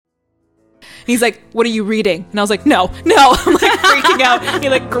he's like, what are you reading? And I was like, no. I'm like freaking out. He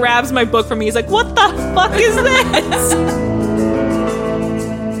like grabs my book from me. He's like, what the fuck is this?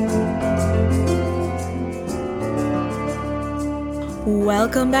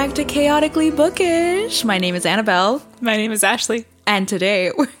 Welcome back to Chaotically Bookish. My name is Annabelle. My name is Ashley. And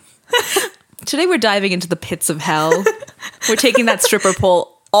today we're diving into the pits of hell. We're taking that stripper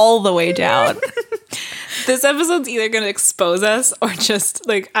pole all the way down. This episode's either going to expose us or just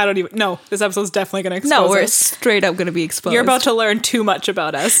like, I don't even know. This episode's definitely going to expose us. No, we're straight up going to be exposed. You're about to learn too much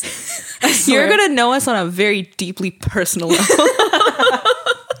about us. You're going to know us on a very deeply personal level.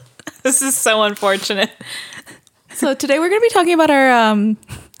 This is so unfortunate. So today we're going to be talking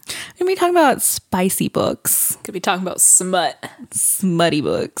about spicy books. Could be talking about Smutty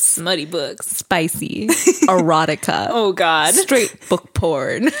books. smutty books. Spicy. Erotica. Oh God. Straight book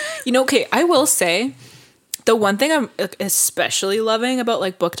porn. You know, okay, I will say the one thing I'm especially loving about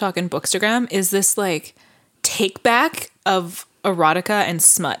like Book Talk and Bookstagram is this like take back of erotica and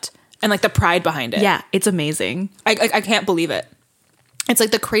smut and like the pride behind it. Yeah, it's amazing. I can't believe it. It's like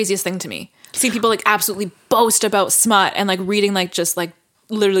the craziest thing to me. Seeing people like absolutely boast about smut and like reading like just like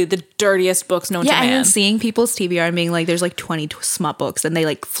literally the dirtiest books known to man. Yeah, and then seeing people's TBR and being like, there's like 20 smut books and they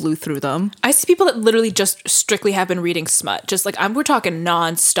like flew through them. I see people that literally just strictly have been reading smut. Just like, we're talking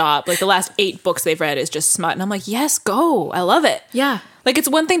nonstop. Like the last 8 books they've read is just smut. And I'm like, yes, go. I love it. Yeah. Like it's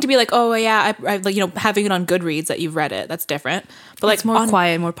one thing to be like, oh yeah, I like, you know, having it on Goodreads that you've read it. That's different. But like it's more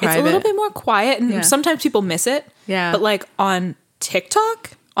quiet, more private. It's a little bit more quiet and sometimes people miss it. Yeah. But like on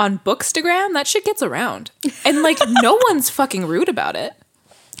TikTok, on Bookstagram, that shit gets around. And like no one's fucking rude about it.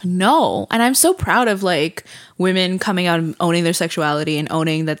 No. And I'm so proud of like women coming out and owning their sexuality and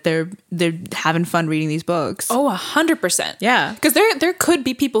owning that they're having fun reading these books. Oh, 100%. Yeah. Because there could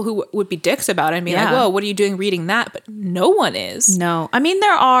be people who would be dicks about it and be like, whoa, what are you doing reading that? But no one is. No. I mean,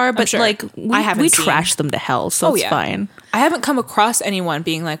 there are, but sure. like we trash them to hell, so it's fine. I haven't come across anyone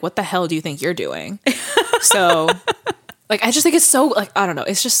being like, what the hell do you think you're doing? So like, I just think it's so like, I don't know.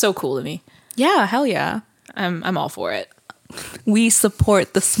 It's just so cool to me. Yeah, hell yeah. I'm all for it. We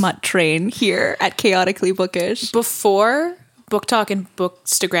support the smut train here at Chaotically Bookish. Before Book Talk and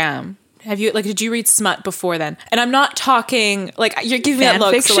Bookstagram, did you read smut before then? And I'm not talking, like, you're giving me that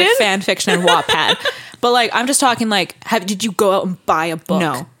look, so like fan fiction and Wattpad. But like, I'm just talking like, did you go out and buy a book?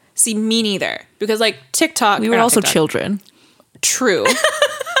 No. See, me neither. Because like TikTok. We were also children. True.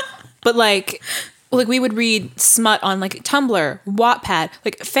 But like we would read smut on like Tumblr, Wattpad,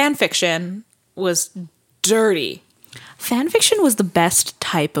 like fan fiction was dirty. Fan fiction was the best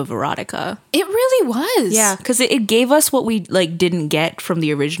type of erotica. It really was. Yeah, because it gave us what we like didn't get from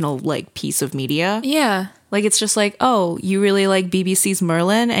the original like piece of media. Yeah. Like it's just like, oh, you really like BBC's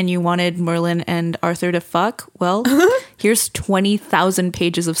Merlin and you wanted Merlin and Arthur to fuck? Well, here's 20,000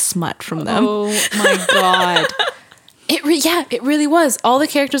 pages of smut from them. Oh my God. It really was. All the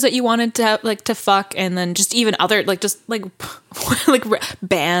characters that you wanted to have, like to fuck, and then just even other like just like like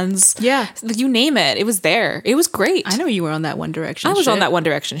bands. Yeah, you name it. It was there. It was great. I know you were on that One Direction. I was on that One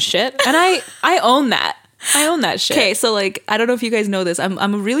Direction shit, and I own that. I own that shit. Okay, so like I don't know if you guys know this. I'm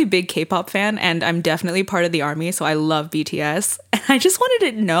a really big K-pop fan, and I'm definitely part of the army. So I love BTS, and I just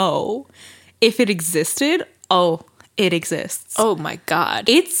wanted to know if it existed. Oh, it exists. Oh my God,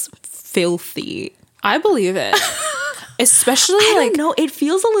 it's filthy. I believe it. Especially I like, don't know, it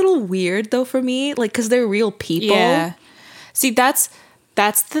feels a little weird though for me, like because they're real people. Yeah. See, that's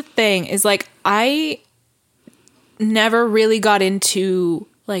the thing is like I never really got into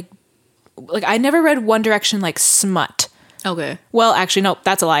like I never read One Direction like smut. Okay. Well, actually, no,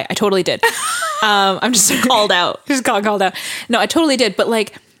 that's a lie. I totally did. I'm just called out. Just called out. No, I totally did. But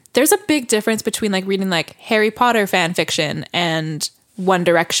like, there's a big difference between like reading like Harry Potter fan fiction and One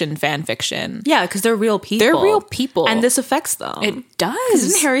Direction fan fiction. Yeah, because they're real people. They're real people. And this affects them. It does.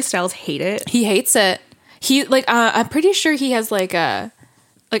 Doesn't Harry Styles hate it? He hates it. He like I'm pretty sure he has like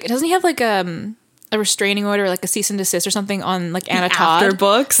doesn't he have like a restraining order, like a cease and desist or something on like Anna Todd? After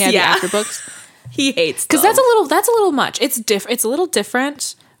books? Yeah, the after books. He hates because that's a little much. It's a little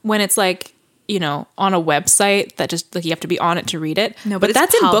different when it's like, you know, on a website that just like you have to be on it to read it. No, but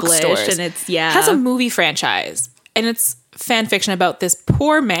that's in bookstores and it's It has a movie franchise and it's fan fiction about this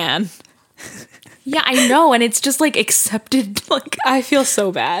poor man. Yeah, I know, and it's just like accepted. Like I feel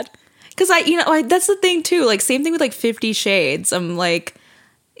so bad because that's the thing too. Like same thing with like 50 Shades. I'm like,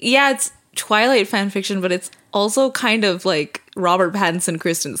 yeah, it's Twilight fan fiction, but it's also kind of like Robert Pattinson,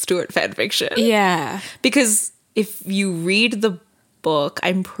 Kristen Stewart fan fiction. Yeah, because if you read the book,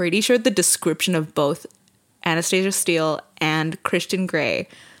 I'm pretty sure the description of both Anastasia Steele and Christian Grey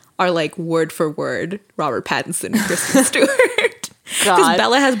are like word for word Robert Pattinson and Kristen Stewart. Because God.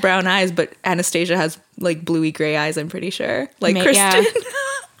 Bella has brown eyes, but Anastasia has like bluey gray eyes, I'm pretty sure. Like Kristen.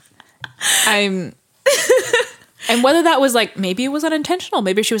 Yeah. And whether that was like, maybe it was unintentional.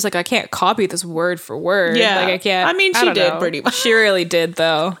 Maybe she was like, I can't copy this word for word. Yeah. Like I can't. I mean, she don't did know. pretty much. She really did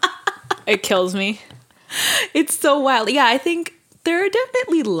though. It kills me. It's so wild. Yeah, I think there are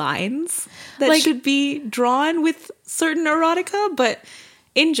definitely lines that Like- should be drawn with certain erotica, but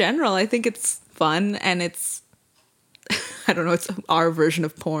in general, I think it's fun and it's, I don't know, it's our version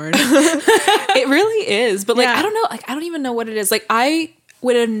of porn. It really is. But like, Yeah. I don't know. Like, I don't even know what it is. Like, I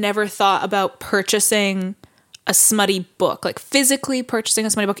would have never thought about purchasing a smutty book, like physically purchasing a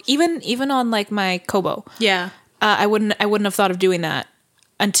smutty book, even on like my Kobo. Yeah. I wouldn't have thought of doing that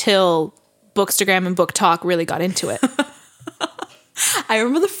until Bookstagram and Book Talk really got into it. I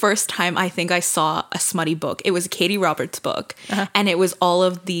remember the first time I think I saw a smutty book. It was a Katie Roberts book, and it was all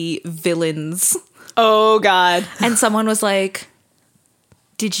of the villains. Oh God. And someone was like,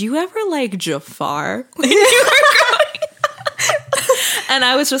 "Did you ever like Jafar?" And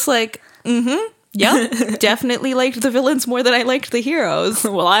I was just like, yeah, definitely liked the villains more than I liked the heroes.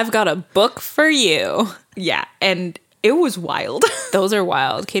 Well, I've got a book for you. Yeah, and it was wild. Those are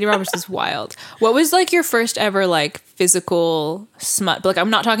wild. Katie Roberts is wild. What was like your first ever like physical smut? Like, I'm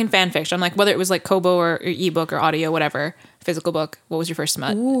not talking fan fiction. I'm like, whether it was like Kobo or ebook or audio, whatever, physical book. What was your first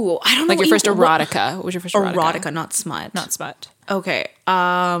smut? Ooh, I don't know. Like your first erotica. What was your first erotica? Erotica, not smut. Not smut. Okay.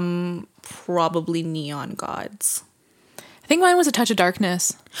 Probably Neon Gods. I think mine was A Touch of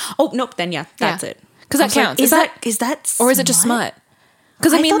Darkness. Oh, nope, then yeah, that's it. Because that I was like, counts. is that smut? Or is it just smut?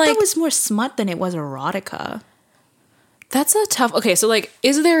 Because I I mean, thought like, that was more smut than it was erotica. that's a tough. Okay, so like,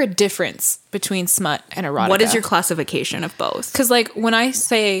 is there a difference between smut and erotica? What is your classification of both? Because like when I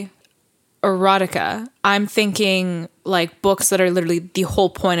say erotica, I'm thinking like books that are literally the whole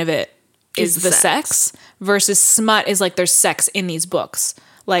point of it is Is the sex. sex, versus smut is like there's sex in these books,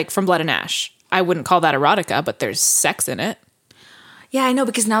 like from Blood and Ash. I wouldn't call that erotica, but there's sex in it. Yeah, I know,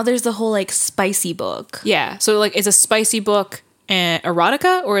 because now there's the whole like spicy book. Yeah, so like is a spicy book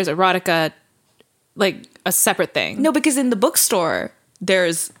erotica, or is erotica like a separate thing? No, because in the bookstore,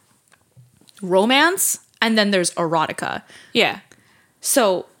 there's romance and then there's erotica. Yeah.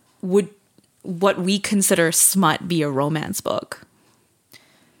 So would what we consider smut be a romance book?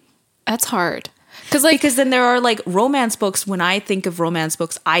 That's hard. Because like Because then there are like romance books. When I think of romance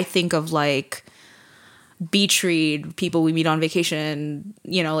books, I think of like beach read, people we meet on vacation,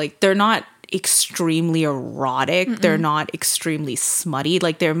 you know, like they're not extremely erotic. They're not extremely smutty.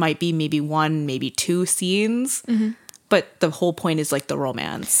 Like there might be maybe one, maybe two scenes, but the whole point is like the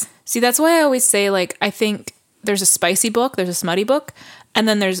romance. See, that's why I always say, like, I think there's a spicy book, there's a smutty book, and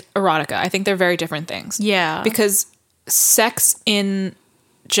then there's erotica. I think they're very different things. Yeah. Because sex in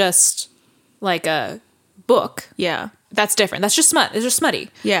just like a book, Yeah. that's different. That's just smut. It's just smutty.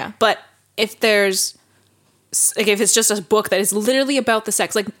 Yeah. But if there's like if it's just a book that is literally about the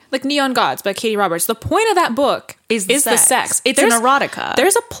sex, like Neon Gods by Katie Roberts, the point of that book Is the sex. sex. It's an erotica.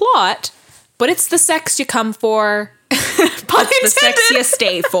 There's a plot, but it's the sex you come for. Pun The intended. sex you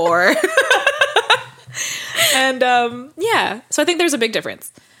stay for. And yeah, so I think there's a big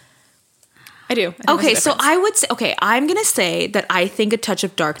difference. I do. I think Okay, there's a so difference. I would say, okay, I'm going to say that I think A Touch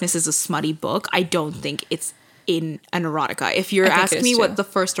of Darkness is a smutty book. I don't think it's in an erotica. If you're I think it asking is me too. what the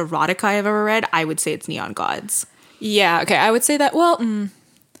first erotica I've ever read, I would say it's Neon Gods. Yeah, okay, I would say that. Well,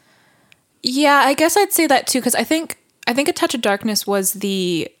 yeah, I guess I'd say that too, because I think A Touch of Darkness was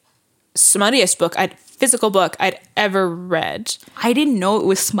the smuttiest physical book I'd ever read. I didn't know it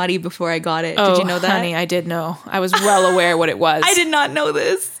was smutty before I got it. Did you know that? Honey, I did know. I was well aware what it was. I did not know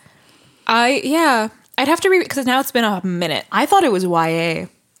this. Yeah, I'd have to read because now it's been a minute. I thought it was YA.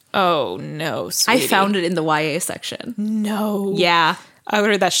 Oh no, sweetie. I found it in the YA section. No. Yeah. I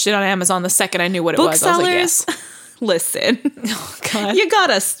ordered that shit on Amazon the second I knew what it was. I was like, yes. Listen. Oh, God. You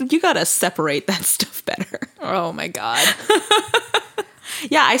gotta separate that stuff better. Oh my God.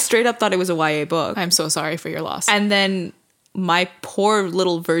 Yeah, I straight up thought it was a YA book. I'm so sorry for your loss. And then my poor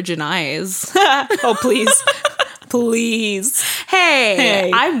little virgin eyes. Oh, please. Please.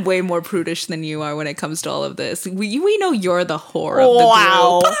 Hey, I'm way more prudish than you are when it comes to all of this. We know you're the whore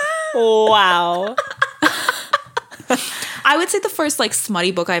of the group. Wow. I would say the first like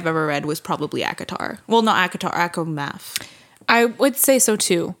smutty book I've ever read was probably ACOTAR. Well, not ACOTAR, ACOMAF. I would say so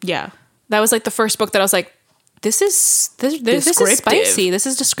too. Yeah. That was like the first book that I was like, this is spicy. This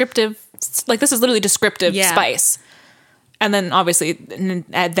is descriptive. Like this is literally descriptive spice. And then obviously,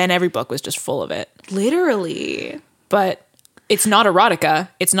 then every book was just full of it. Literally. But it's not erotica.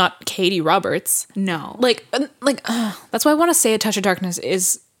 It's not Katie Roberts. No. That's why I want to say A Touch of Darkness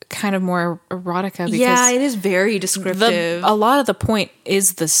is kind of more erotica because yeah, it is very descriptive. A lot of the point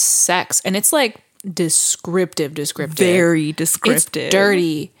is the sex, and it's like descriptive. Very descriptive. It's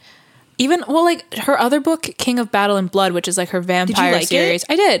dirty. Even, well, like her other book, King of Battle and Blood, which is like her vampire series.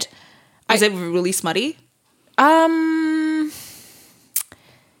 I did. Was it really smutty?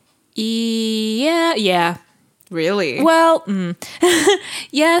 Yeah. Really? Well,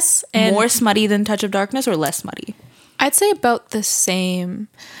 yes. And more smutty than Touch of Darkness or less smutty? I'd say about the same.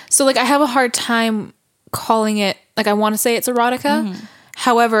 So like I have a hard time calling it, like I want to say it's erotica.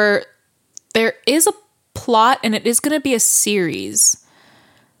 However, there is a plot and it is going to be a series.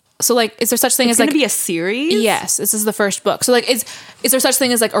 So like, is there such thing as like... It's going to be a series? Yes, this is the first book. So like, is there such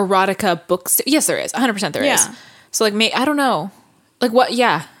thing as like erotica books? Yes, there is. 100% there is. So like, I don't know. Like what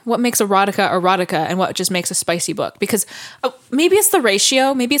makes erotica and what just makes a spicy book? Because maybe it's the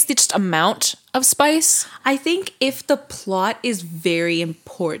ratio, maybe it's the just amount of spice. I think if the plot is very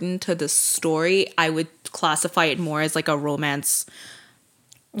important to the story, I would classify it more as like a romance,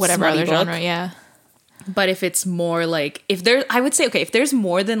 whatever other genre, yeah. But if it's more like, if there's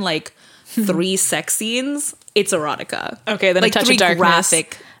more than like 3 sex scenes, it's erotica. Okay, then like A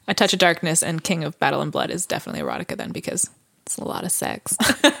Touch of Darkness and King of Battle and Blood is definitely erotica then, because it's a lot of sex.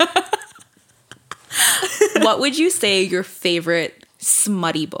 What would you say your favorite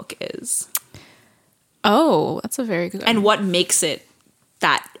smutty book is? Oh, that's a very good one. And what makes it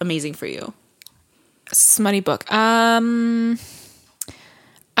that amazing for you? Smutty book.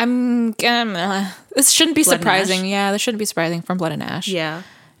 This shouldn't be surprising. Yeah, this shouldn't be surprising from Blood and Ash. Yeah.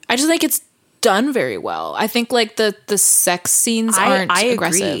 I just think it's done very well. I think like the sex scenes aren't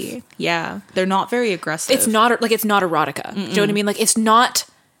aggressive. Agree. Yeah, they're not very aggressive. It's not erotica. Do you know what I mean? Like it's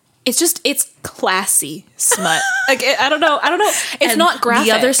classy smut. Like I don't know. It's not graphic.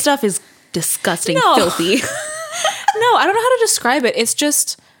 The other stuff is disgusting, filthy. No, I don't know how to describe it. It's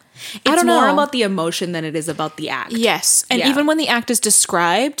just it's more about the emotion than it is about the act. Yes, and even when the act is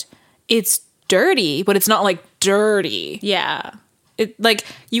described, it's dirty, but it's not like dirty. Yeah. It, like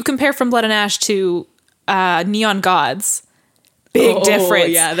you compare From Blood and Ash to Neon Gods, big difference.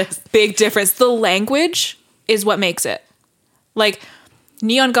 Yeah, big difference. The language is what makes it. Like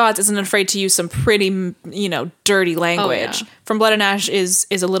Neon Gods isn't afraid to use some pretty, dirty language. From Blood and Ash is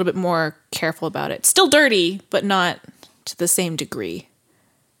a little bit more careful about it. Still dirty, but not to the same degree.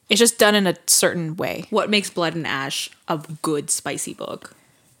 It's just done in a certain way. What makes Blood and Ash a good spicy book?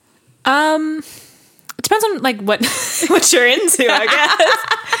 It depends on like what you're into, I guess.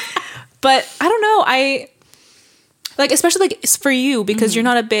 But I don't know. I like, especially like for you, because you're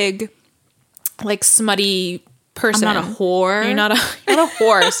not a big like smutty person. I'm not a whore. You're not a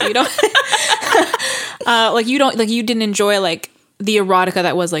whore, so you don't you didn't enjoy like the erotica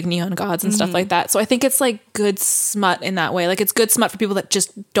that was like Neon Gods and stuff like that. So I think it's like good smut in that way. Like it's good smut for people that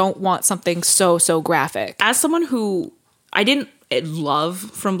just don't want something so graphic. As someone who I didn't love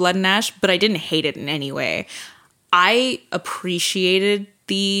From Blood and Ash, but I didn't hate it in any way. I appreciated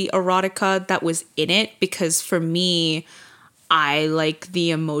the erotica that was in it because for me, I like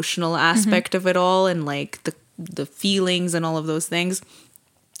the emotional aspect of it all and like the feelings and all of those things.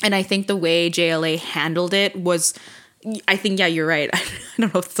 And I think the way JLA handled it was, I think, yeah, you're right. I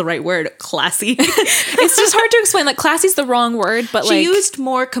don't know if it's the right word. Classy. It's just hard to explain. Like, classy's the wrong word, but she used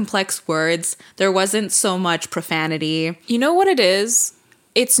more complex words. There wasn't so much profanity. You know what it is?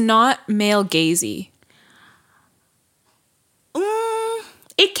 It's not male gazy.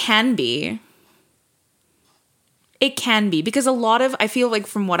 It can be. It can be because a lot of, I feel like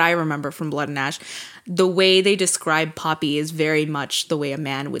from what I remember from Blood and Ash, the way they describe Poppy is very much the way a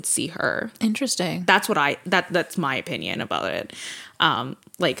man would see her. Interesting. That's what that's my opinion about it.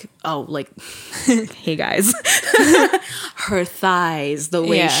 Hey guys, her thighs, the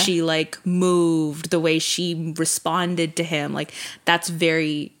way she like moved, the way she responded to him, like that's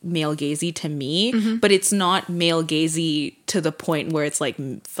very male gazy to me, but it's not male gazy to the point where it's like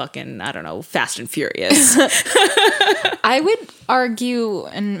fucking, I don't know, Fast and Furious. I would argue,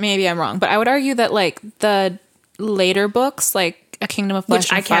 and maybe I'm wrong, but I would argue that like the later books, like A Kingdom of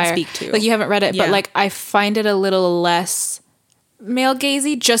Flesh and Fire, I can't speak to. Like you haven't read it, but like I find it a little less male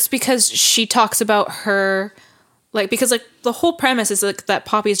gazy just because she talks about her, like, because like the whole premise is like that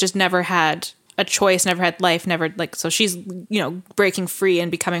Poppy's just never had a choice, never had life, never like, so she's, breaking free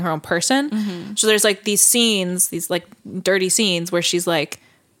and becoming her own person. So there's like these scenes, these like dirty scenes where she's like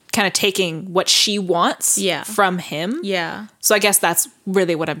kind of taking what she wants from him. Yeah. So I guess that's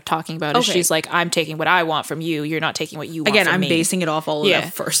really what I'm talking about. Is she's like, I'm taking what I want from you. You're not taking what you want from me. Again, I'm basing it off all of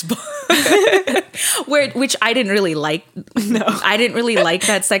that first book. Which I didn't really like. No. I didn't really like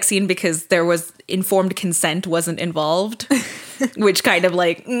that sex scene because there was informed consent wasn't involved. Which kind of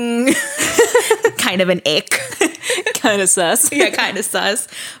like, kind of an ick. Kind of sus. Yeah, kind of sus.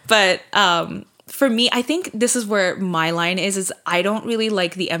 But for me, I think this is where my line is I don't really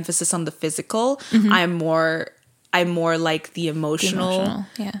like the emphasis on the physical. Mm-hmm. I'm more like the emotional.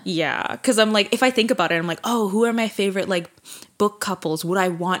 Yeah. Because I'm like, if I think about it, I'm like, oh, who are my favorite like book couples? Would I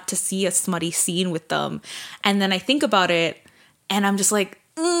want to see a smutty scene with them? And then I think about it and I'm just like,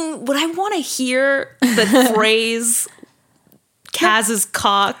 would I want to hear the phrase Kaz's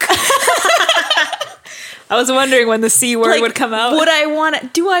cock? I was wondering when the C word would come out.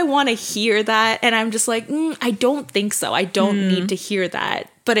 Do I want to hear that? And I'm just like, I don't think so. I don't need to hear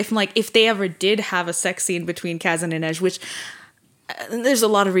that. But if they ever did have a sex scene between Kaz and Inej, which there's a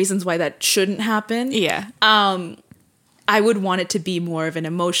lot of reasons why that shouldn't happen. Yeah. I would want it to be more of an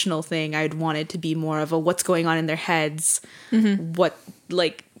emotional thing. I'd want it to be more of a what's going on in their heads. Mm-hmm. What,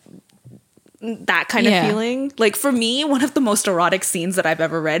 like, that kind of feeling. Like, for me, one of the most erotic scenes that I've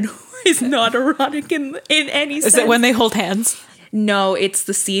ever read is not erotic in any sense. Is it when they hold hands? No, it's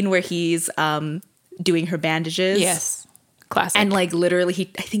the scene where he's doing her bandages. Yes. Classic. And like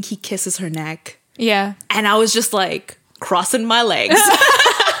literally I think he kisses her neck. Yeah. And I was just like crossing my legs.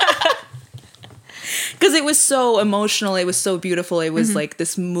 Because it was so emotional. It was so beautiful. It was like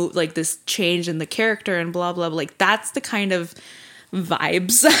this like this change in the character and blah, blah, blah. Like that's the kind of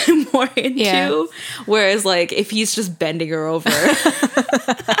vibes I'm more into. Yeah. Whereas like if he's just bending her over.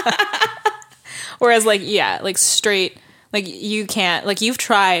 Whereas like, like straight, like you can't, like you've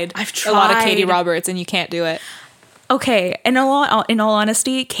tried. I've tried a lot of Katie Roberts and you can't do it. Okay. And in all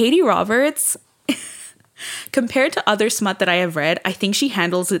honesty, Katie Roberts, compared to other smut that I have read, I think she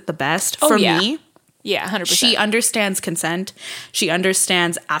handles it the best for me. Yeah, 100%. She understands consent. She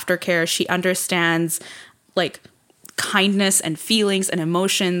understands aftercare. She understands like kindness and feelings and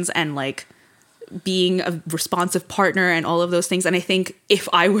emotions and like being a responsive partner and all of those things. And I think if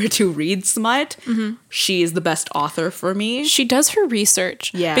I were to read smut, she is the best author for me. She does her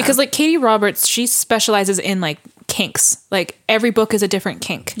research. Yeah. Because like Katie Roberts, she specializes in like kinks. Like every book is a different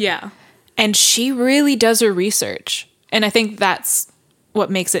kink. Yeah. And she really does her research. And I think that's what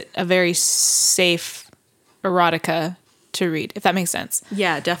makes it a very safe erotica to read, if that makes sense.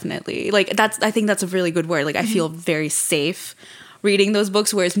 Yeah, definitely. Like I think that's a really good word. Like I feel very safe reading those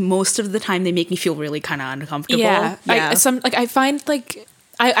books, whereas most of the time they make me feel really kind of uncomfortable. Yeah. I find like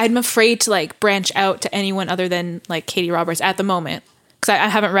I'm afraid to like branch out to anyone other than like Katie Roberts at the moment, because I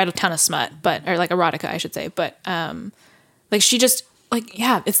haven't read a ton of smut, or like erotica, I should say. But like she just like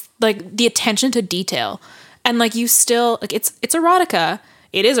it's like the attention to detail, and like you still like it's erotica.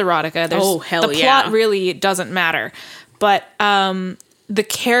 It is erotica. The plot really doesn't matter, but the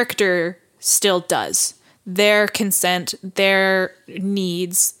character still does. Their consent, their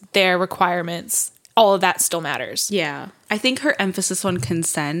needs, their requirements, all of that still matters. Yeah. I think her emphasis on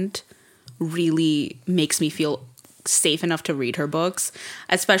consent really makes me feel safe enough to read her books.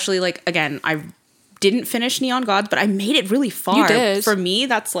 Especially, like, again, I didn't finish Neon Gods, but I made it really far. You did. For me,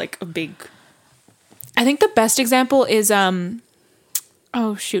 that's like a big... I think the best example is,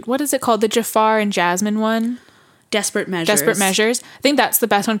 what is it called? The Jafar and Jasmine one? Desperate Measures. I think that's the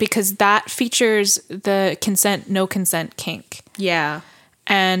best one because that features the no consent kink. Yeah.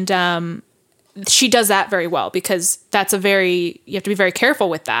 And she does that very well because you have to be very careful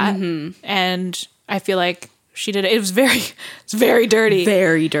with that. Mm-hmm. And I feel like she did it. It's very dirty.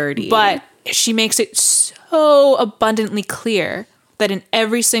 Very dirty. But she makes it so abundantly clear that in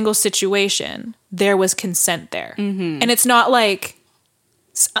every single situation, there was consent there. Mm-hmm. And it's not like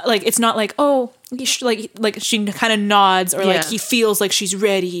oh, like she kind of nods or like he feels like she's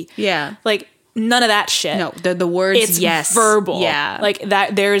ready. Yeah. Like none of that shit. No, the words, it's yes. verbal. Yeah. Like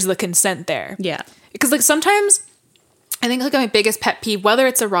that, there's the consent there. Yeah. Because like sometimes I think like my biggest pet peeve, whether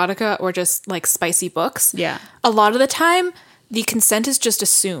it's erotica or just like spicy books. Yeah. A lot of the time the consent is just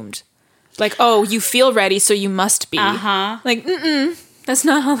assumed. Like, oh, you feel ready, so you must be. Uh-huh. Like, that's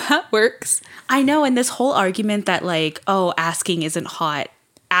not how that works. I know. And this whole argument that like, oh, asking isn't hot.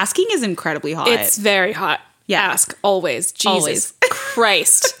 Asking is incredibly hot. It's very hot. Yeah. Ask. Always. Jesus always.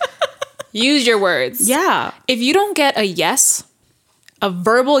 Christ. Use your words. Yeah. If you don't get a yes, a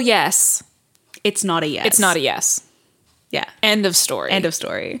verbal yes, it's not a yes. It's not a yes. Yeah. End of story. End of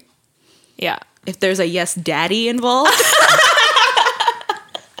story. Yeah. If there's a yes daddy involved,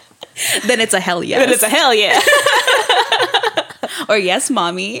 then it's a hell yes. Then it's a hell yeah. Or yes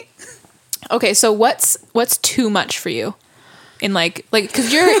mommy. Okay, so what's too much for you? In like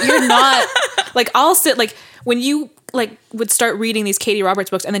because you're not like, I'll sit like when you like would start reading these Katie Roberts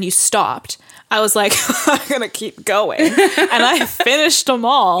books and then you stopped. I was like, I'm gonna keep going, and I finished them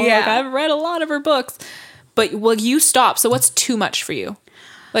all. Yeah, like, I've read a lot of her books, but well, you stopped. So what's too much for you?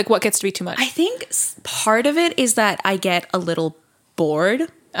 Like, what gets to be too much? I think part of it is that I get a little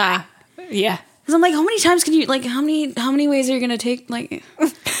bored. Yeah. Because I'm like, how many times can you, like, how many ways are you gonna take? Like,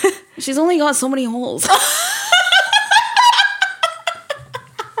 she's only got so many holes.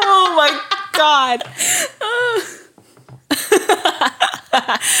 Oh my God.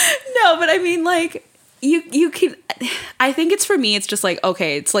 No, but I mean, like, you can, I think it's for me, it's just like,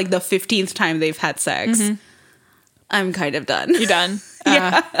 okay, it's like the 15th time they've had sex. Mm-hmm. I'm kind of done. You're done.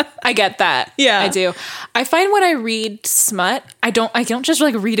 Yeah. I get that. Yeah. I do. I find when I read smut, I don't just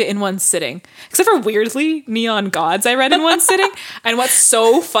like read it in one sitting. Except for weirdly, Neon Gods I read in one sitting. And what's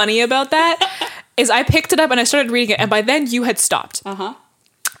so funny about that is I picked it up and I started reading it, and by then you had stopped. Uh-huh.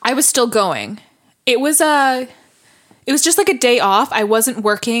 I was still going. It was just like a day off. I wasn't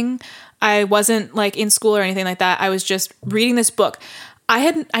working. I wasn't like in school or anything like that. I was just reading this book.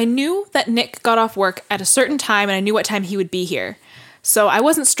 I knew that Nick got off work at a certain time, and I knew what time he would be here. So I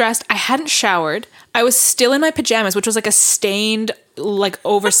wasn't stressed. I hadn't showered. I was still in my pajamas, which was like a stained, like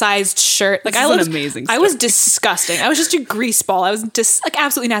oversized shirt. Like, this is an amazing story. I was disgusting. I was just a grease ball. I was just like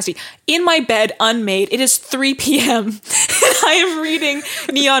absolutely nasty. In my bed, unmade. It is 3 p.m. and I am reading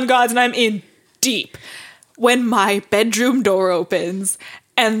Neon Gods, and I'm in deep when my bedroom door opens.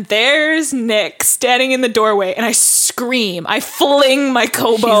 And there's Nick standing in the doorway, and I scream. I fling my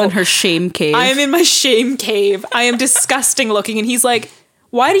Kobo. She's in her shame cave. I am in my shame cave. I am disgusting looking. And he's like,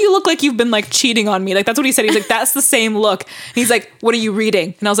 why do you look like you've been like cheating on me? Like, that's what he said. He's like, that's the same look. And he's like, what are you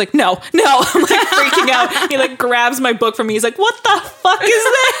reading? And I was like, no. I'm like freaking out. He like grabs my book from me. He's like, what the fuck is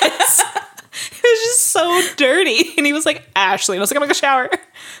this? It was just so dirty. And he was like, Ashley. And I was like, I'm gonna go shower.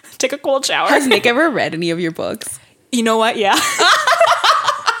 Take a cold shower. Has Nick ever read any of your books? You know what? Yeah.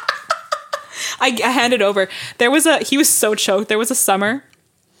 I handed over. He was so choked. There was a summer.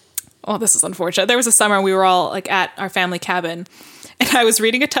 Oh, this is unfortunate. There was a summer we were all like at our family cabin, and I was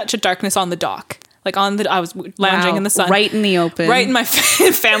reading A Touch of Darkness on the dock. Like I was lounging in the sun. Right in the open. Right in my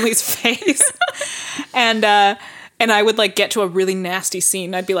family's face. And I would like get to a really nasty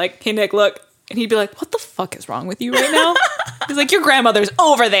scene. I'd be like, hey, Nick, look. And he'd be like, what the fuck is wrong with you right now? He's like, your grandmother's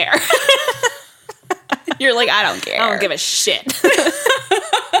over there. You're like, I don't care. I don't give a shit.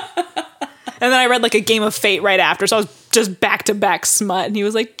 And then I read like a Game of Fate right after, so I was just back to back smut. And he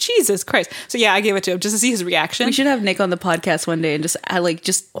was like, Jesus Christ. So yeah, I gave it to him just to see his reaction. We should have Nick on the podcast one day and just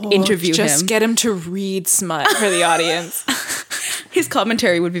interview him. Just get him to read smut for the audience. His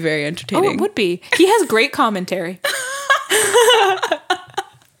commentary would be very entertaining. Oh, it would be. He has great commentary.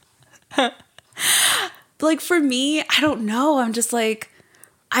 Like, for me, I don't know. I'm just like,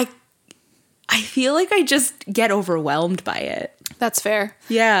 I feel like I just get overwhelmed by it. That's fair.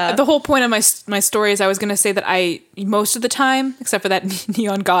 Yeah. The whole point of my story is I was going to say that most of the time, except for that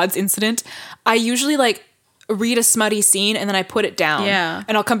Neon Gods incident, I usually like read a smutty scene and then I put it down. Yeah.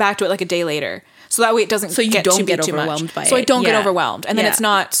 And I'll come back to it like a day later. So that way it doesn't get overwhelmed by it. So I don't get overwhelmed. And then it's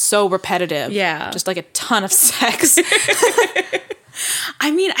not so repetitive. Yeah. Just like a ton of sex.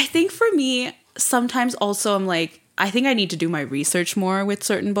 I mean, I think for me, sometimes also I'm like, I think I need to do my research more with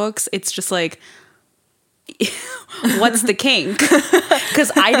certain books. It's just like, what's the kink?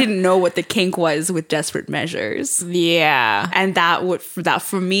 Because I didn't know what the kink was with Desperate Measures. Yeah. And that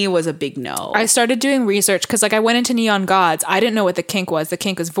for me was a big no. I started doing research because like I went into Neon Gods. I didn't know what the kink was. The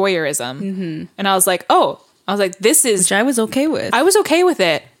kink was voyeurism. Mm-hmm. And I was like, this is... Which I was okay with. I was okay with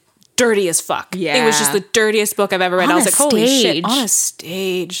it. Dirty as fuck. Yeah. It was just the dirtiest book I've ever read. I was like, holy shit. On a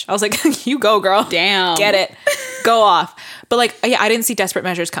stage. I was like, you go, girl. Damn. Get it. Go off. But like, yeah, I didn't see Desperate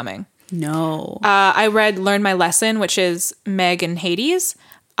Measures coming. No. I read Learn My Lesson, which is Meg and Hades.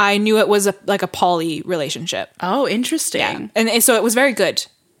 I knew it was a poly relationship. Oh, interesting. Yeah. And so it was very good.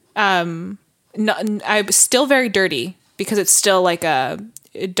 I was still very dirty because it's still like a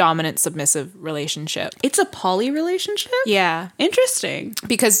dominant submissive relationship. It's a poly relationship? Yeah. Interesting.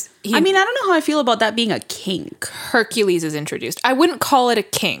 Because I don't know how I feel about that being a kink. Hercules is introduced. I wouldn't call it a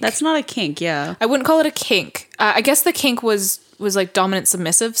kink. That's not a kink, yeah. I wouldn't call it a kink. I guess the kink was like dominant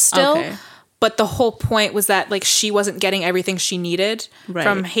submissive still. Okay. But the whole point was that like she wasn't getting everything she needed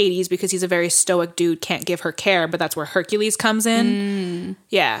from Hades because he's a very stoic dude, can't give her care, but that's where Hercules comes in.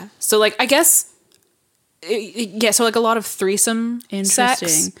 Yeah. So like I guess so like a lot of threesome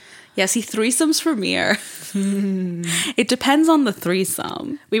sex. Yeah, see, threesomes for me are... It depends on the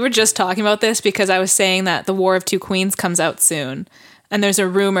threesome. We were just talking about this because I was saying that The War of Two Queens comes out soon. And there's a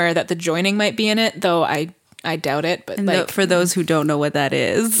rumor that the joining might be in it, though I doubt it. But and for those who don't know what that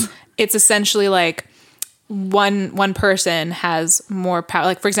is, it's essentially like one person has more power.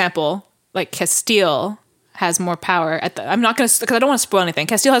 Like, for example, like Castile has more power I'm not going to, because I don't want to spoil anything.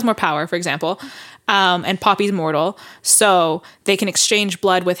 Castile has more power, for example, and Poppy's mortal. So they can exchange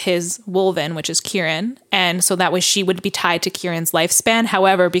blood with his Wolven, which is Kieran. And so that way she would be tied to Kieran's lifespan.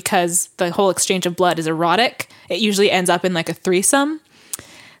 However, because the whole exchange of blood is erotic, it usually ends up in like a threesome.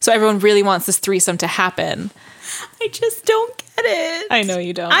 So everyone really wants this threesome to happen. I just don't get it. I know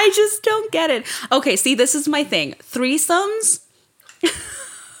you don't. I just don't get it. Okay, see, this is my thing. Threesomes...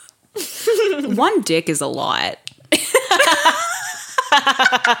 One dick is a lot.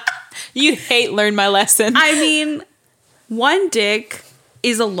 You'd hate learn my lesson. I mean, one dick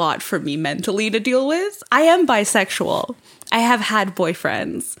is a lot for me mentally to deal with. I am bisexual. I have had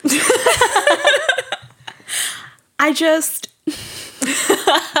boyfriends. I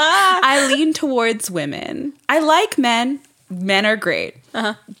lean towards women. I like men. Men are great.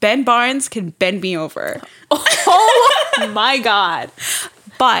 Uh-huh. Ben Barnes can bend me over. Oh my God.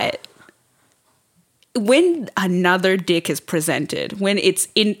 But when another dick is presented, when it's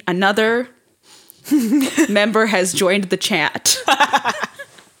in another member has joined the chat,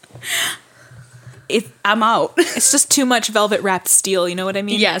 I'm out. It's just too much velvet wrapped steel. You know what I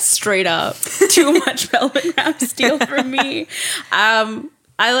mean? Yes, straight up. Too much velvet wrapped steel for me. I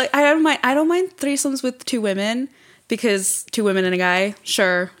don't mind threesomes with two women. Because 2 women and a guy,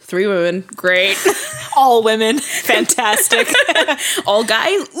 sure. 3 women, great. All women, fantastic. All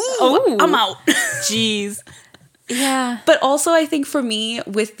guys, ooh, I'm out. Jeez. Yeah. But also I think for me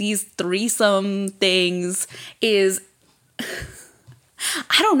with these threesome things is,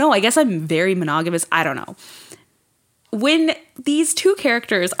 I don't know, I guess I'm very monogamous. I don't know. When these 2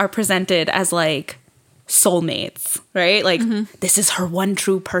 characters are presented as like soulmates, right? Like, this is her one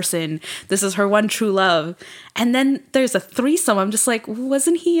true person. This is her one true love. And then there's a threesome. I'm just like,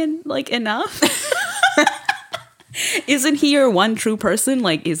 wasn't he enough? Isn't he your one true person?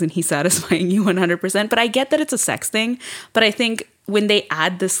 Like, isn't he satisfying you 100%? But I get that it's a sex thing. But I think when they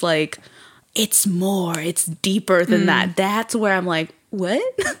add this, like, it's more, it's deeper than that. That's where I'm like, what?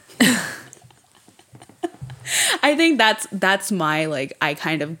 I think that's my, like, I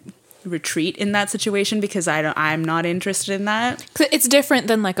kind of retreat in that situation because I'm not interested in that. It's different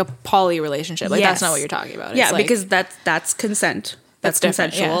than like a poly relationship. Like, that's not what you're talking about. Yeah, it's like, because that's consent. That's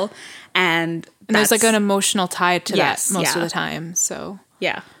consensual. Yeah. And there's like an emotional tie to that most of the time. So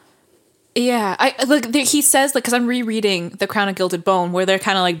yeah. Yeah, I like he says, like, because I'm rereading The Crown of Gilded Bone, where they're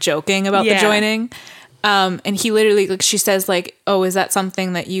kind of like joking about the joining, and he literally, like, she says, like, "Oh, is that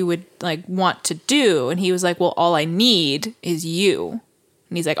something that you would like want to do?" And he was like, "Well, all I need is you."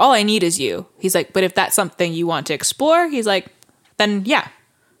 And he's like, "All I need is you." He's like, "But if that's something you want to explore," he's like, "then yeah,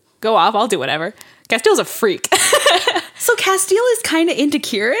 go off. I'll do whatever." Castile's a freak. So Castile is kind of into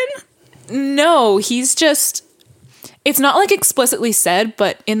Kieran? No, he's just. It's not like explicitly said,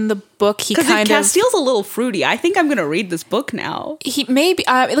 but in the book he kind of... Castile's a little fruity. I think I'm going to read this book now. He maybe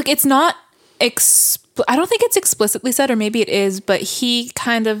like it's not. I don't think it's explicitly said, or maybe it is, but he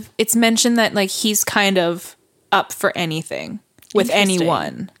kind of. It's mentioned that like he's kind of up for anything with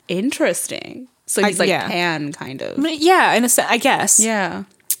anyone. Interesting. So he's like pan kind of. Yeah, in a sense, I guess. Yeah.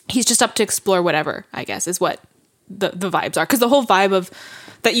 He's just up to explore whatever, I guess, is what the vibes are. Because the whole vibe of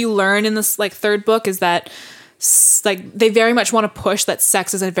that you learn in this like third book is that like they very much want to push that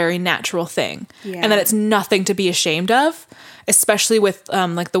sex is a very natural thing, and that it's nothing to be ashamed of, especially with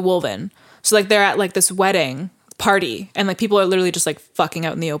like the Wolven. So like they're at like this wedding party, and like people are literally just like fucking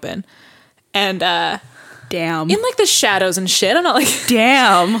out in the open, and damn, in like the shadows and shit. I'm not like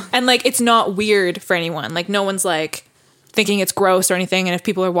damn, and like it's not weird for anyone. Like no one's like thinking it's gross or anything, and if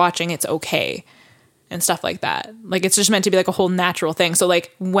people are watching, it's okay and stuff like that. Like it's just meant to be like a whole natural thing. So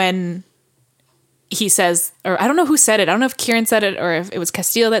like when he says, or I don't know who said it. I don't know if Kieran said it or if it was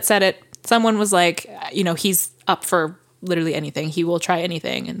Castile that said it. Someone was like, you know, he's up for literally anything. He will try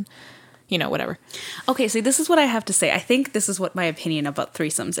anything and, you know, whatever. Okay, so this is what I have to say. I think this is what my opinion about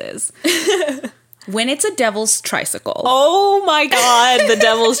threesomes is. When it's a devil's tricycle. Oh my God, the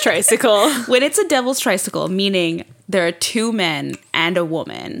devil's tricycle. When it's a devil's tricycle, meaning there are 2 men and a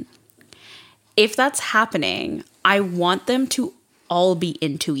woman. If that's happening, I want them to all be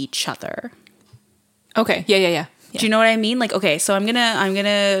into each other. Okay. Yeah. Do you know what I mean? Like, okay, so I'm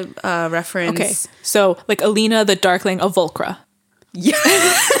gonna reference. Okay, so like Alina the Darkling of Volcra. Yeah.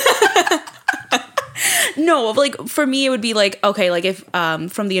 No, like for me, it would be like, okay, like if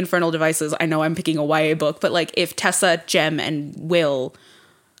from the Infernal Devices, I know I'm picking a YA book, but like if Tessa, Jem, and Will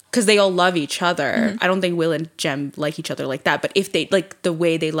because they all love each other. I don't think Will and Jem like each other like that. But if they like the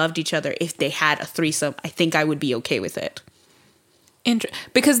way they loved each other, if they had a threesome, I think I would be okay with it.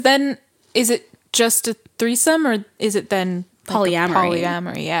 Because then, is it just a threesome, or is it then like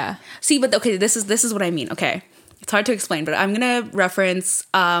polyamory? Yeah. See, but okay, this is what I mean. Okay, it's hard to explain, but I'm gonna reference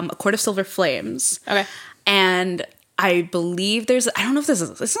A Court of Silver Flames. Okay. And I believe I don't know if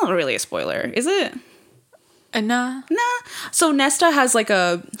it's not really a spoiler, is it? Nah. So Nesta has like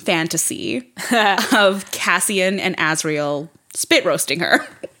a fantasy of Cassian and Azriel spit roasting her.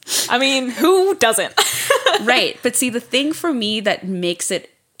 I mean, who doesn't? Right. But see, the thing for me that makes it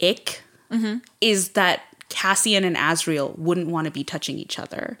ick is that Cassian and Azriel wouldn't want to be touching each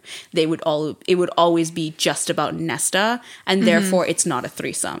other. It would always be just about Nesta, and therefore it's not a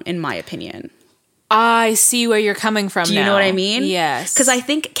threesome, in my opinion. I see where you're coming from. Do you know what I mean? Yes. Because I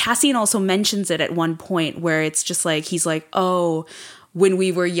think Cassian also mentions it at one point where it's just like, he's like, oh, when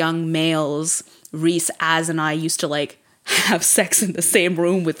we were young males, Rhys, Az, and I used to like have sex in the same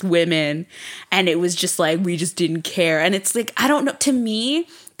room with women. And it was just like, we just didn't care. And it's like, I don't know. To me,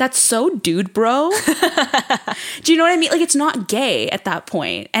 that's so dude bro. Do you know what I mean? Like, it's not gay at that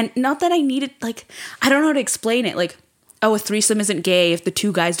point. And not that I need it, like, I don't know how to explain it. Like, oh, a threesome isn't gay if the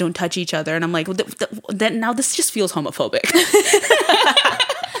two guys don't touch each other. And I'm like, then now this just feels homophobic.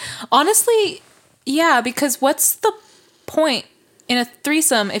 Honestly, yeah, because what's the point in a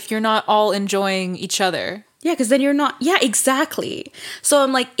threesome if you're not all enjoying each other? Yeah, because then you're not. Yeah, exactly. So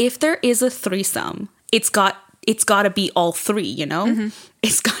I'm like, if there is a threesome, it's got to be all three, you know?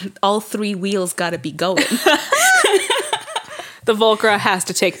 It's got all three wheels got to be going. The Volcra has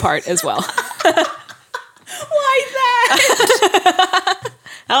to take part as well. Why that?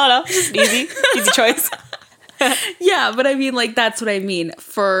 I don't know. Just easy choice. Yeah, but I mean, like, that's what I mean.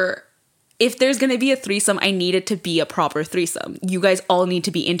 If there's going to be a threesome, I need it to be a proper threesome. You guys all need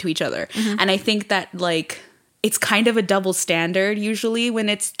to be into each other. And I think that, like, it's kind of a double standard usually when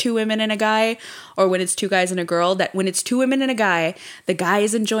it's two women and a guy, or when it's two guys and a girl, that when it's two women and a guy, the guy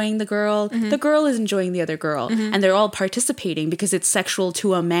is enjoying the girl is enjoying the other girl, and they're all participating because it's sexual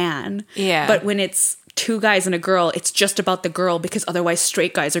to a man. Yeah. But when it's two guys and a girl, it's just about the girl, because otherwise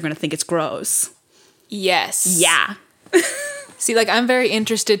straight guys are going to think it's gross. Yes. Yeah. See, like, I'm very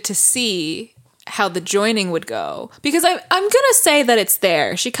interested to see how the joining would go, because I'm gonna say that it's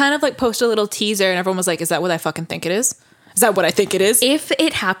there. She kind of like posted a little teaser and everyone was like, is that what I fucking think it is? Is that what I think it is? If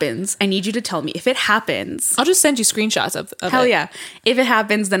it happens, I need you to tell me. If it happens, I'll just send you screenshots of hell it. Yeah. If it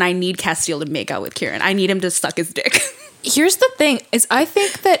happens, then I need Castile to make out with Kieran. I need him to suck his dick. Here's the thing, is I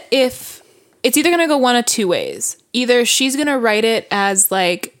think that if it's either gonna go one of two ways. Either she's gonna write it as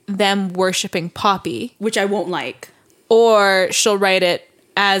like them worshiping Poppy, Which I won't like. or she'll write it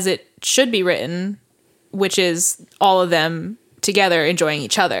as it should be written, which is all of them together enjoying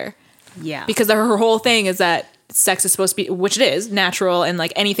each other. Yeah. Because her whole thing is that sex is supposed to be, which it is, natural, and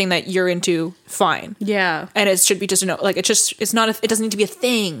like anything that you're into, fine. Yeah. And it should be just, like, it doesn't need to be a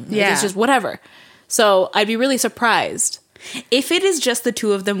thing. Like, Yeah. it's just whatever. So I'd be really surprised. If it is just the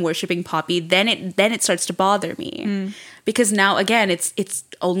two of them worshiping Poppy, then it starts to bother me. Because now, again, it's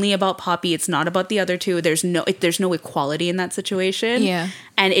only about Poppy. It's not about the other two. There's no equality in that situation. Yeah.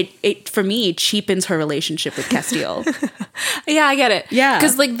 And it for me, it cheapens her relationship with Castile. Yeah, I get it. Yeah.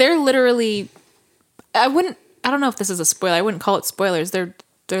 Because like they're literally, I don't know if this is a spoiler. I wouldn't call it spoilers. They're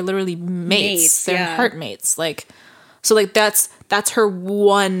literally mates. They're yeah. heart mates. Like, so like that's her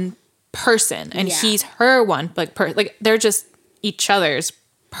one person, and Yeah. he's her one like they're just each other's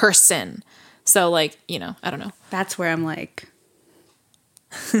person. So like, I don't know. That's where I'm like,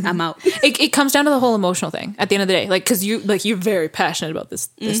 I'm out. It comes down to the whole emotional thing at the end of the day, like, because you're very passionate about this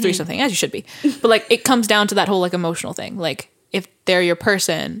threesome thing, as you should be, but like it comes down to that whole like emotional thing, like if they're your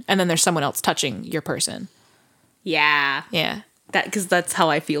person and then there's someone else touching your person. Yeah. Because that's how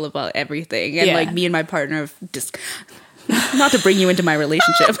I feel about everything. And like me and my partner have just, not to bring you into my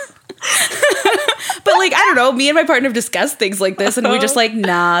relationship, but like, I don't know, me and my partner have discussed things like this, and we're just like,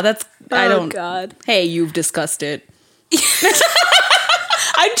 nah, I don't. God. Hey, you've discussed it.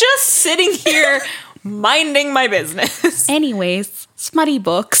 I'm just sitting here minding my business. Anyways, smutty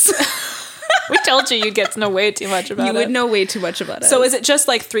books. We told you you'd get to know way too much about it. You would know way too much about it. So is it just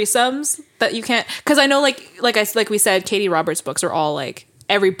like threesomes that you can't? Because I know like we said, Katie Roberts books are all like,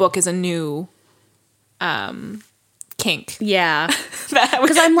 every book is a new kink. Yeah.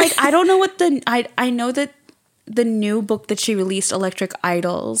 Because I'm like, I don't know what I know that the new book that she released, Electric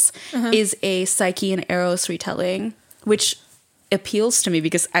Idols, is a Psyche and Eros retelling, which appeals to me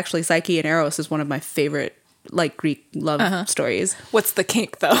because actually Psyche and Eros is one of my favorite like Greek love stories. What's the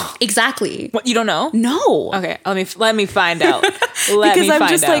kink though? Exactly. What, you don't know? No. Okay, let me find out. Because I'm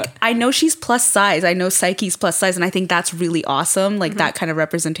just like, I know she's plus size. I know Psyche's plus size, and I think that's really awesome. Like that kind of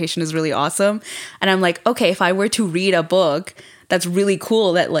representation is really awesome. And I'm like, okay, if I were to read a book that's really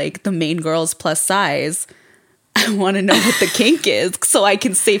cool that like the main girl's plus size, I want to know what the kink is so I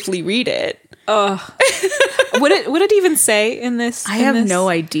can safely read it. Would it even say in this? I have no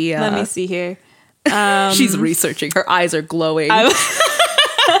idea. Let me see here. She's researching. Her eyes are glowing.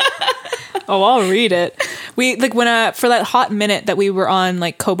 Oh, I'll read it. We like when for that hot minute that we were on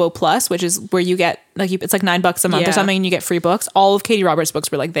like Kobo Plus, which is where you get like it's like $9 a month or something, and you get free books. All of Katie Roberts'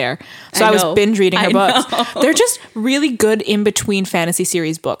 books were like there, so I was binge reading her books. They're just really good in between fantasy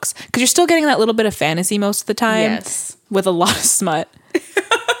series books because you're still getting that little bit of fantasy most of the time, with a lot of smut.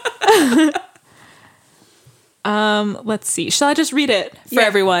 Let's see. Shall I just read it for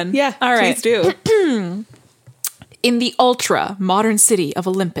everyone? Yeah. All right. Please do. In the ultra modern city of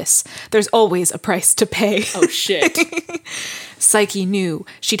Olympus, there's always a price to pay. Oh, shit. Psyche knew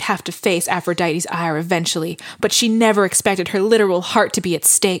she'd have to face Aphrodite's ire eventually, but she never expected her literal heart to be at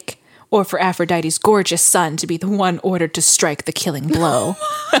stake, or for Aphrodite's gorgeous son to be the one ordered to strike the killing blow.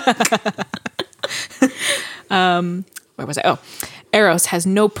 Where was I? Oh. Eros has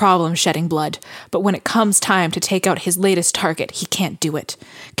no problem shedding blood, but when it comes time to take out his latest target, he can't do it.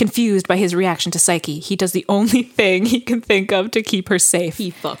 Confused by his reaction to Psyche, he does the only thing he can think of to keep her safe. He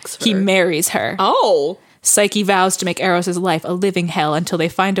fucks her. He marries her. Oh. Psyche vows to make Eros' life a living hell until they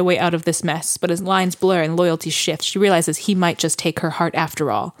find a way out of this mess, but as lines blur and loyalties shift, she realizes he might just take her heart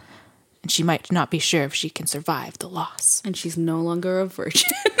after all, and she might not be sure if she can survive the loss. And she's no longer a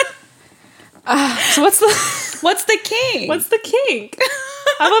virgin. So what's the kink? What's the kink?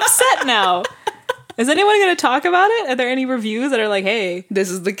 I'm upset now. Is anyone going to talk about it? Are there any reviews that are like, hey,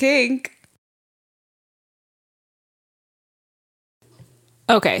 this is the kink?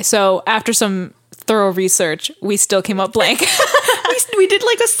 Okay, so after some thorough research, we still came up blank. we did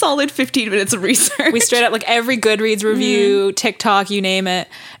like a solid 15 minutes of research. We straight up like every Goodreads review, TikTok, you name it.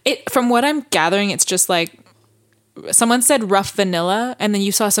 From what I'm gathering, it's just like someone said rough vanilla, and then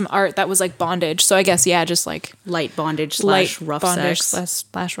you saw some art that was like bondage. So I guess just like light bondage / rough sex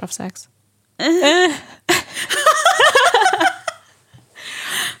 / rough sex.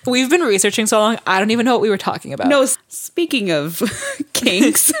 We've been researching so long, I don't even know what we were talking about. No, speaking of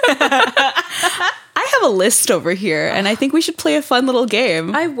kinks, I have a list over here, and I think we should play a fun little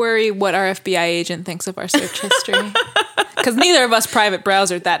game. I worry what our FBI agent thinks of our search history, because neither of us private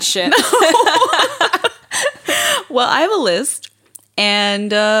browsered that shit. No. Well, I have a list,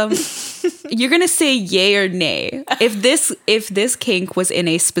 and you're gonna say yay or nay if this kink was in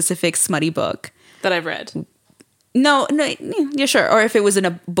a specific smutty book that I've read. No, yeah, sure. Or if it was in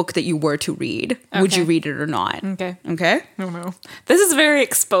a book that you were to read, would you read it or not? Okay. I don't know. This is very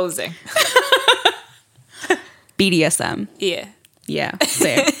exposing. BDSM. Yeah.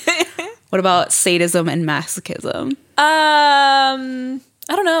 Same. What about sadism and masochism? I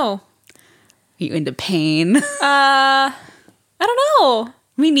don't know. Are you into pain? I don't know.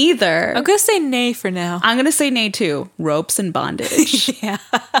 Me neither. I'm gonna say nay for now. I'm gonna say nay too. Ropes and bondage. Yeah.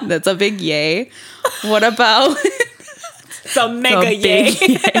 That's a big yay. What about the mega yay?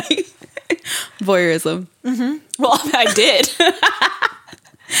 Voyeurism. Mm-hmm. Well, I did.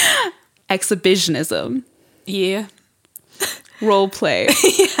 Exhibitionism. Yeah. Role play.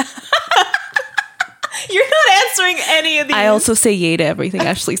 Yeah. You're not answering any of these. I also say yay to everything.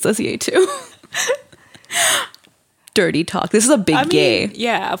 Ashley says yay too. Dirty talk. This is a big yay.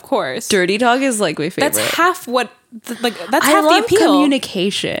 Yeah, of course. Dirty talk is like my favorite. That's half what that's I half love the appeal.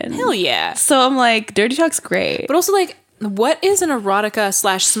 Communication. Hell yeah. So I'm like, dirty talk's great. But also like, what is an erotica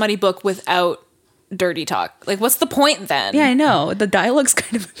 / smutty book without dirty talk? Like, what's the point then? Yeah, I know. The dialogue's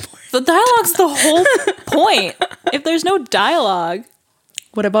kind of important. The dialogue's the whole point. If there's no dialogue.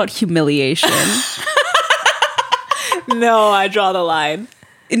 What about humiliation? No, I draw the line.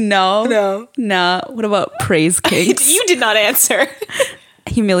 No. What about praise kinks? You did not answer.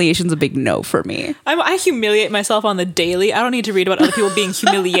 Humiliation's a big no for me. I humiliate myself on the daily. I don't need to read about other people being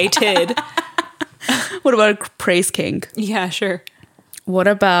humiliated. What about a praise kink? Yeah, sure. What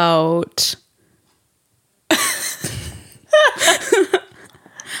about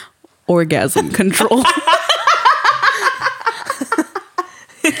orgasm control?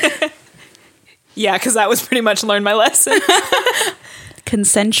 Yeah, because that was pretty much learned my lesson.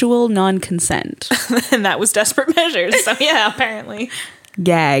 Consensual non-consent. And that was Desperate Measures. So yeah, apparently.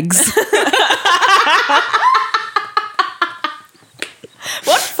 Gags.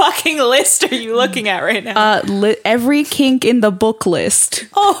 What fucking list are you looking at right now? Every kink in the book list.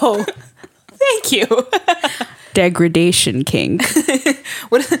 Oh, Thank you. Degradation kink.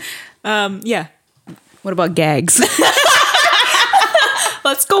 What? Yeah. What about gags?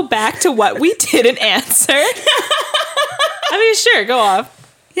 Let's go back to what we didn't answer. I mean, sure, go off.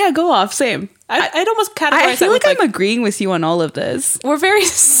 Yeah, go off. Same. I'd almost categorize I feel that like with, I'm agreeing with you on all of this. we're very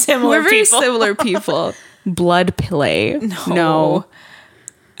similar. We're very people. similar people. Blood play. No.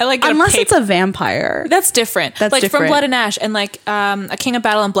 I like Unless it's a vampire. That's different. That's like different. from Blood and Ash and like A King of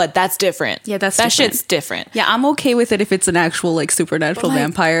Battle and Blood. That's different. Yeah, that's that different. shit's different. Yeah, I'm okay with it if it's an actual like supernatural But, like-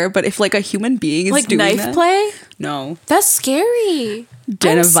 vampire, but if like a human being is Like doing knife that, play. no. That's scary.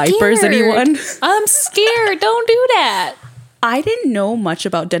 Den I'm of Vipers, scared. anyone? I'm scared. Don't do that. I didn't know much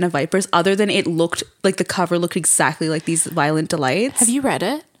about Den of Vipers other than it looked like the cover looked exactly like these Violent Delights. Have you read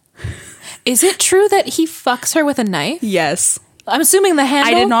it? Is it true that he fucks her with a knife? Yes. I'm assuming the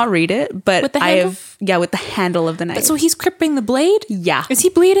handle. I did not read it, but With the I handle? have with the handle of the knife. So he's cripping the blade? Yeah. Is he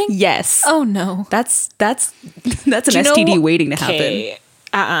bleeding? Yes. Oh no. That's an Do you know- STD waiting to happen. Okay.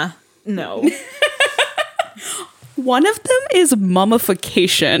 No. One of them is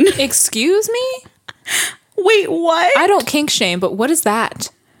mummification. Excuse me? Wait, what? I don't kink shame, but what is that?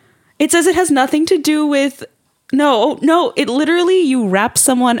 It says it has nothing to do with no, it literally you wrap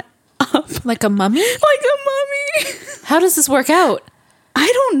someone up Like a mummy? like a mummy. How does this work out? I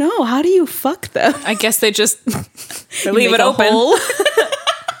don't know. How do you fuck them? I guess they just You leave make it a open. hole.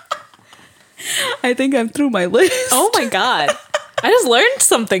 I think I'm through my list. Oh my god. I just learned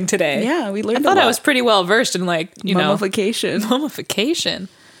something today. Yeah, we learned I thought a I lot. was pretty well versed in like, Mummification. mummification.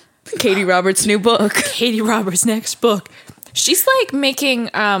 Katie Roberts' new book. Katie Roberts' next book. She's like making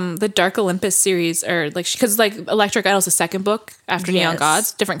the Dark Olympus series, or like because like Electric Idol's the second book after Neon Yes.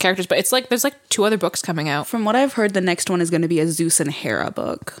 Gods, different characters, but it's like there's like 2 other books coming out. From what I've heard, the next one is going to be a Zeus and Hera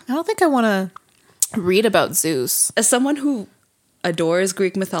book. I don't think I want to read about Zeus. As someone who adores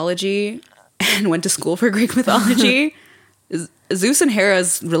Greek mythology and went to school for Greek mythology, Zeus and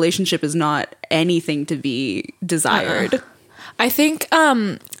Hera's relationship is not anything to be desired. I think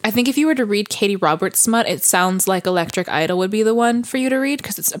if you were to read Katie Roberts' smut, it sounds like Electric Idol would be the one for you to read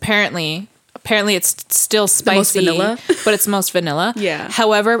because it's apparently it's still spicy, most vanilla? but it's most vanilla. Yeah.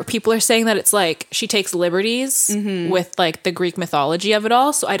 However, people are saying that it's like she takes liberties with like the Greek mythology of it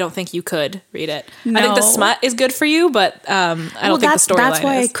all, so I don't think you could read it. I think the No. smut is good for you, but I don't think the storyline That's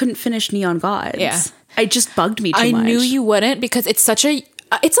why is. I couldn't finish Neon Gods. Yeah. It just bugged me too I much. knew you wouldn't because it's such a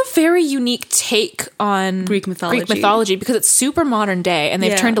it's a very unique take on Greek mythology. because it's super modern day and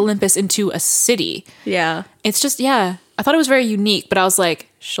they've Yeah. turned Olympus into a city. Yeah. It's just I thought it was very unique, but I was like,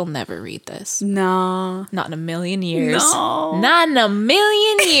 she'll never read this. No. Not in a million years. No. Not in a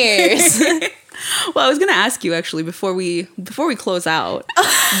million years. Well, I was going to ask you actually before we close out.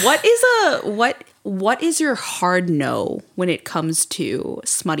 What is your hard no when it comes to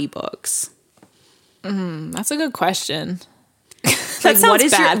smutty books? That's a good question. Like, sounds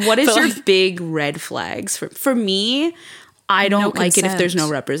bad, what is but, your like- big red flags for me? I don't like it if there's no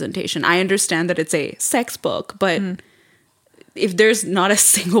consent. representation. I understand that it's a sex book, but if there's not a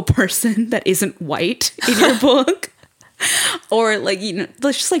single person that isn't white in your book, or like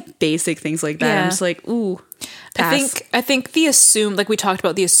there's just like basic things like that. Yeah. I'm just like, ooh, pass. I think the assumed, like we talked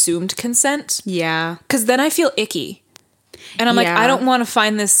about the assumed consent, Yeah, because then I feel icky. And I'm like, Yeah. I don't want to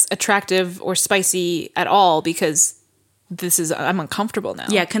find this attractive or spicy at all because I'm uncomfortable now.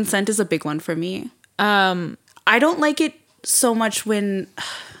 yeah. Consent is a big one for me. I don't like it so much when,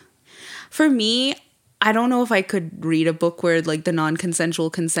 for me, I don't know if I could read a book where like the non-consensual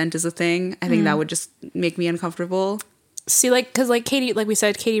consent is a thing. I think that would just make me uncomfortable. See, like, because like Katie, like we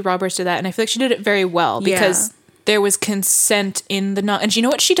said, Katie Roberts did that, and I feel like she did it very well because there was consent in the non. And you know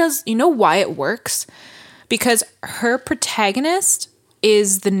what she does? You know why it works? Because her protagonist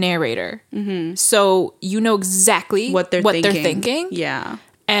is the narrator, so you know exactly What they're thinking. Yeah,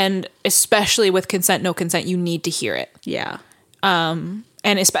 And especially with consent, no consent, you need to hear it. yeah.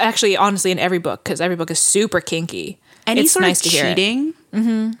 And it's actually, honestly, in every book, because every book is super kinky. Any it's sort nice of to hear it.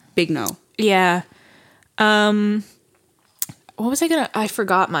 cheating, big no. Yeah. What was I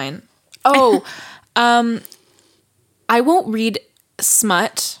forgot mine. Oh, I won't read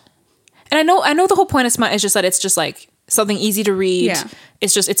smut. And I know the whole point of smut is just that it's just like something easy to read. Yeah.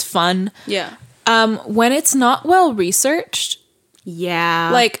 It's fun. Yeah, When it's not well researched,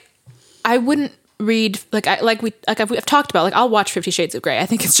 yeah. like I wouldn't read I've talked about, like I'll watch 50 Shades of Grey. I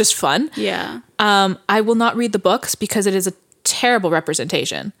think it's just fun. yeah. I will not read the books because it is a terrible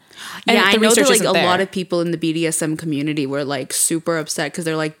representation. And Yeah, I the know that research like isn't a there. lot of people in the BDSM community were like super upset because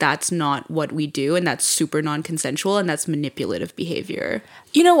they're like, that's not what we do, and that's super non-consensual, and that's manipulative behavior.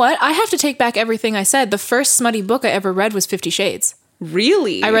 You know what? I have to take back everything I said. The first smutty book I ever read was 50 Shades.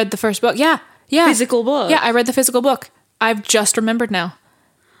 Really? I read the first book. Yeah. physical book. Yeah, I read the physical book. I've just remembered now.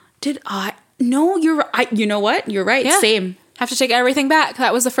 Did I? No, you know what? You're right. Yeah. Same. Have to take everything back.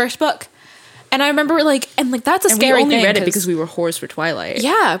 That was the first book. And I remember that's a scary thing. We only read it because we were whores for Twilight.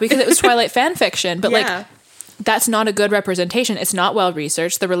 Yeah, because it was Twilight fan fiction. But that's not a good representation. It's not well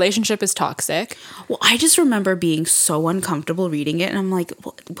researched. The relationship is toxic. Well, I just remember being so uncomfortable reading it, and I'm like,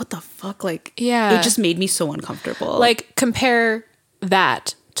 what the fuck? Like, it just made me so uncomfortable. Like, compare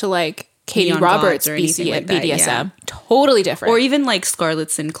that to like Katie Roberts or BDSM. Yeah. Totally different. Or even like Scarlett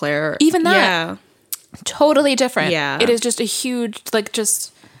Sinclair. Even that. Yeah. Totally different. Yeah. It is just a huge, like,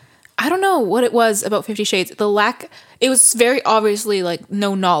 just, I don't know what it was about 50 Shades. It was very obviously like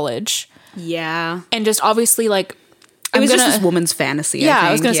no knowledge. Yeah. And just obviously like, it was just this woman's fantasy. Yeah,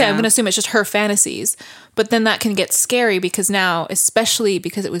 I was going to say, I'm going to assume it's just her fantasies. But then that can get scary because now, especially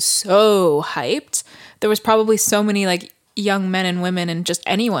because it was so hyped, there was probably so many like young men and women and just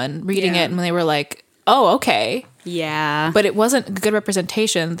anyone reading it and they were like, oh, okay. Yeah. But it wasn't a good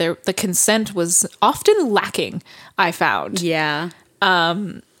representation. The consent was often lacking, I found. Yeah.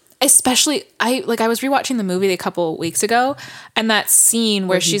 Especially, I was rewatching the movie a couple weeks ago, and that scene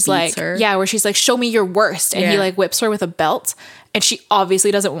where she's like, where she's like, show me your worst. And he like whips her with a belt, and she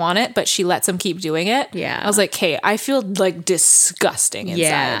obviously doesn't want it, but she lets him keep doing it. Yeah. I was like, hey, I feel like disgusting inside.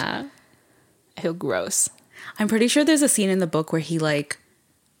 Yeah. I feel gross. I'm pretty sure there's a scene in the book where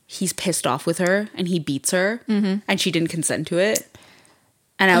he's pissed off with her and he beats her and she didn't consent to it.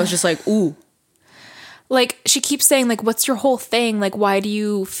 And I was just like, ooh. Like, she keeps saying, like, what's your whole thing? Like, why do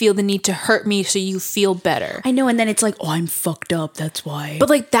you feel the need to hurt me so you feel better? I know, and then it's like, oh, I'm fucked up, that's why. But,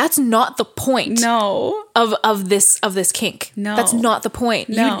 like, that's not the point. No. Of this kink. No. That's not the point.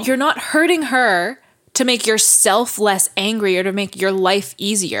 No. You're not hurting her to make yourself less angry or to make your life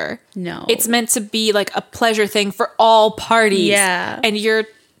easier. No. It's meant to be, like, a pleasure thing for all parties. Yeah. And you're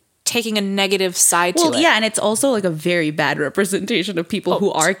taking a negative side to it. Well, yeah, and it's also like a very bad representation of people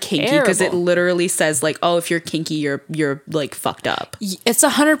who are kinky because it literally says like, oh, if you're kinky, you're like fucked up. It's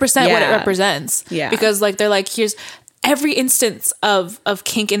 100% what it represents. Yeah. Because like they're like, here's every instance of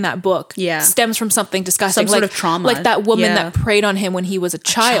kink in that book stems from something disgusting. Some sort of trauma. Like that woman that preyed on him when he was a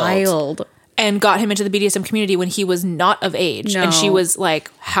child. And got him into the BDSM community when he was not of age. No. And she was like,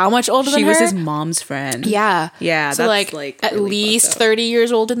 how much older than her? She was his mom's friend. Yeah. Yeah. So like at really least 30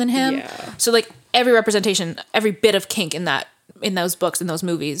 years older than him. Yeah. So like every representation, every bit of kink in those books, in those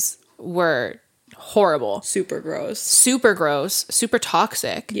movies were horrible. Super gross. Super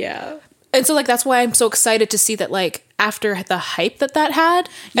toxic. Yeah. And so like that's why I'm so excited to see that like after the hype that had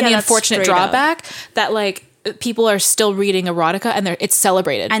and the unfortunate drawback that like people are still reading erotica and it's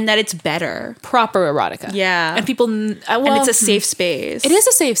celebrated. And that it's better. Proper erotica. Yeah. And people... and it's a safe space. It is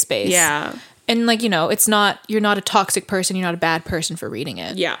a safe space. Yeah. And like, you know, you're not a toxic person. You're not a bad person for reading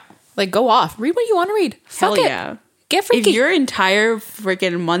it. Yeah. Like go off. Read what you want to read. Hell Fuck yeah. It. Get freaky. If your entire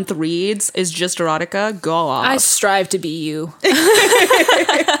freaking month reads is just erotica, go off. I strive to be you.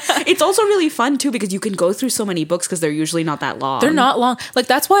 It's also really fun too because you can go through so many books because they're usually not that long. They're not long. Like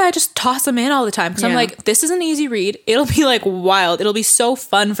that's why I just toss them in all the time because I'm like, this is an easy read. It'll be like wild. It'll be so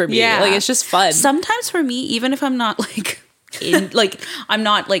fun for me. Yeah. Like it's just fun. Sometimes for me, even if I'm not like I'm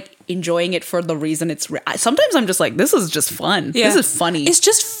not like enjoying it for the reason sometimes I'm just like, this is just fun. Yeah. This is funny. It's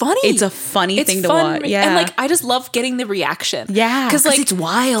just funny. It's a funny thing to watch. Yeah. And like I just love getting the reaction. Yeah. Because like it's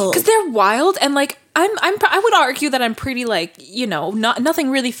wild. Because they're wild and like I would argue that I'm pretty like, you know, nothing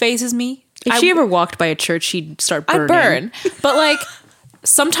really phases me. If she ever walked by a church, she'd start burning. I'd burn. But like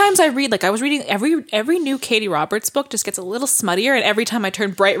sometimes I read, like I was reading every new Katie Roberts book just gets a little smuttier, and every time I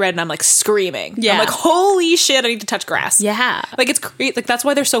turn bright red and I'm like screaming. Yeah. I'm like, holy shit, I need to touch grass. Yeah. Like it's great. Like that's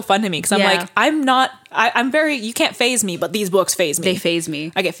why they're so fun to me. Because I'm like, I'm very, you can't phase me, but these books phase me. They phase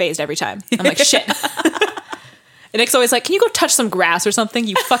me. I get phased every time. I'm like, shit. And Nick's always like, can you go touch some grass or something,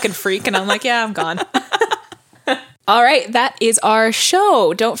 you fucking freak? And I'm like, yeah, I'm gone. All right, that is our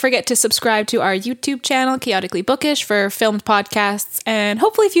show. Don't forget to subscribe to our YouTube channel, Chaotically Bookish, for filmed podcasts and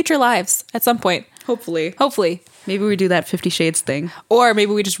hopefully future lives at some point. Hopefully. Maybe we do that 50 Shades thing. Or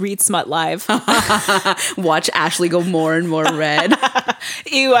maybe we just read smut live. Watch Ashley go more and more red.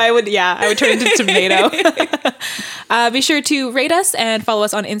 Ew, I would turn into tomato. Be sure to rate us and follow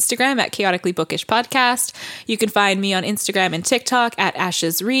us on Instagram at Chaotically Bookish Podcast. You can find me on Instagram and TikTok at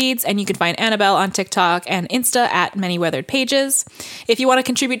Ashes Reads, and you can find Annabelle on TikTok and Insta at Many Weathered Pages. If you want to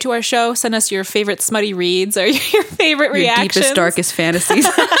contribute to our show, send us your favorite smutty reads or your favorite reactions. Your deepest, darkest fantasies.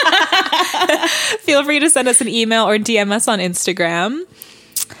 Feel free to send us an email or DM us on Instagram.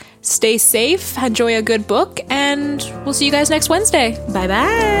 Stay safe, enjoy a good book, and we'll see you guys next Wednesday.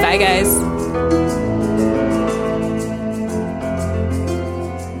 Bye-bye. Bye, guys.